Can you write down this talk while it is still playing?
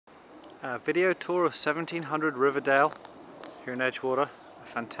A video tour of 1700 Riverdale here in Edgewater. A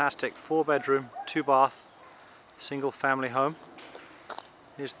fantastic 4-bedroom, 2-bath, single family home.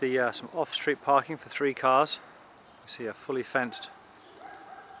 Here's the some off-street parking for 3 cars. You see a fully fenced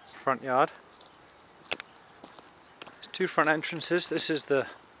front yard. There's 2 front entrances. This is the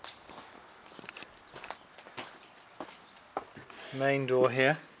main door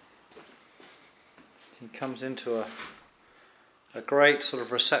here. He comes into a great sort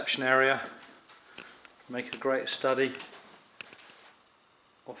of reception area, make a great study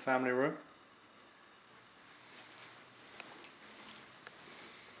or family room.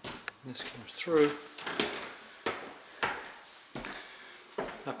 This comes through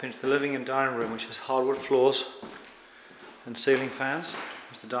up into the living and dining room, which has hardwood floors and ceiling fans.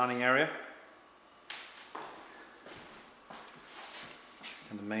 There's the dining area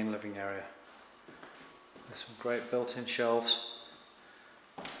and the main living area. There's some great built-in shelves.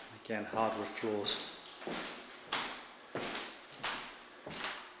 Again, hardwood floors.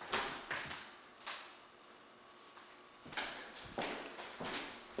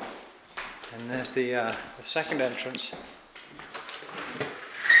 And there's the second entrance.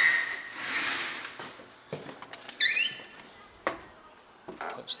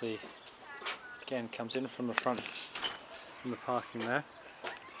 That's again comes in from the front, from the parking there,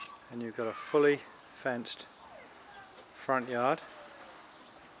 and you've got a fully fenced front yard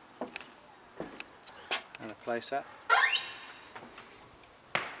and a playset.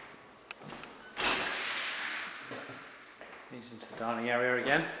 These into the dining area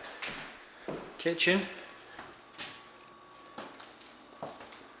again. Kitchen.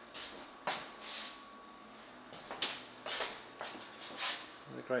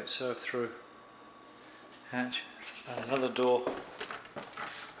 With a great serve through hatch and another door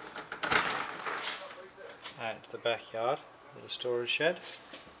out to the backyard with a storage shed.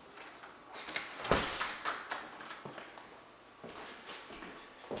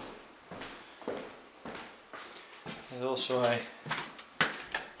 There's also a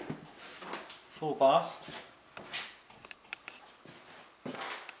full bath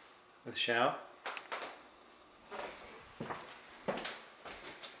with shower.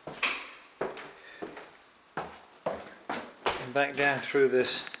 And back down through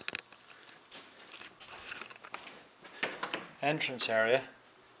this entrance area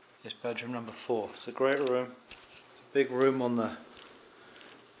is bedroom number 4. It's a great room. It's a big room on the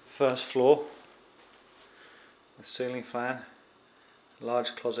first floor with ceiling fan,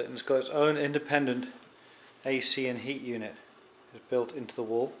 large closet, and it's got its own independent AC and heat unit. It's built into the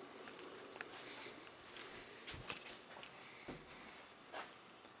wall.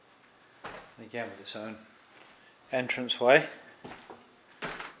 And again with its own entranceway.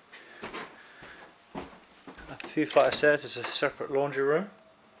 A few flights of stairs. There's a separate laundry room,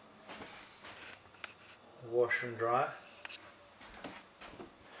 a washer and dryer.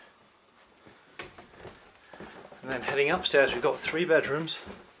 And then heading upstairs, we've got 3 bedrooms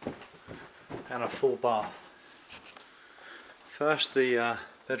and a full bath. First, the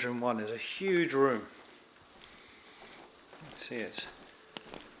bedroom 1 is a huge room. You can see it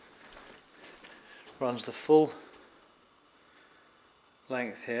runs the full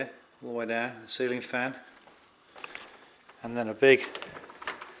length here, all the way down, the ceiling fan, and then a big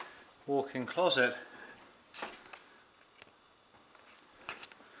walk-in closet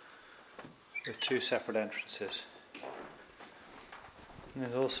with 2 separate entrances. And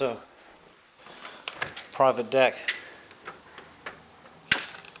there's also a private deck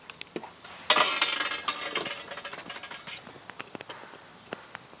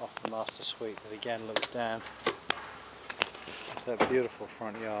off the master suite that again looks down into that beautiful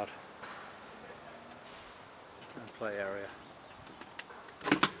front yard and play area.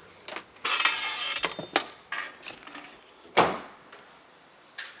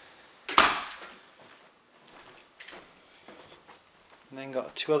 And then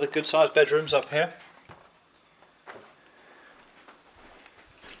got 2 other good sized bedrooms up here.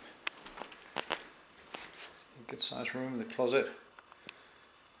 A good sized room with a closet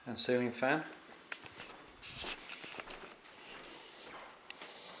and ceiling fan.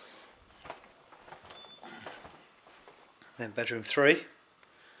 Then bedroom 3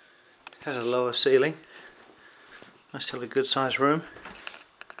 has a lower ceiling, but still a good sized room.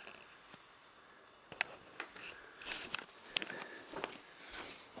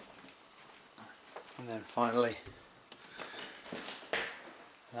 And then finally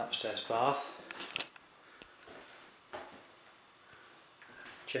an upstairs bath,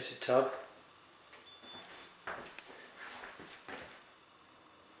 jetted tub,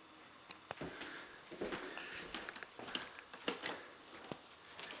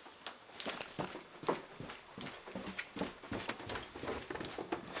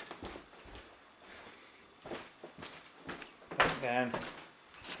 down.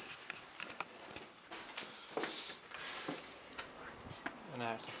 And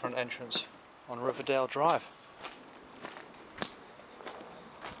out the front entrance on Riverdale Drive.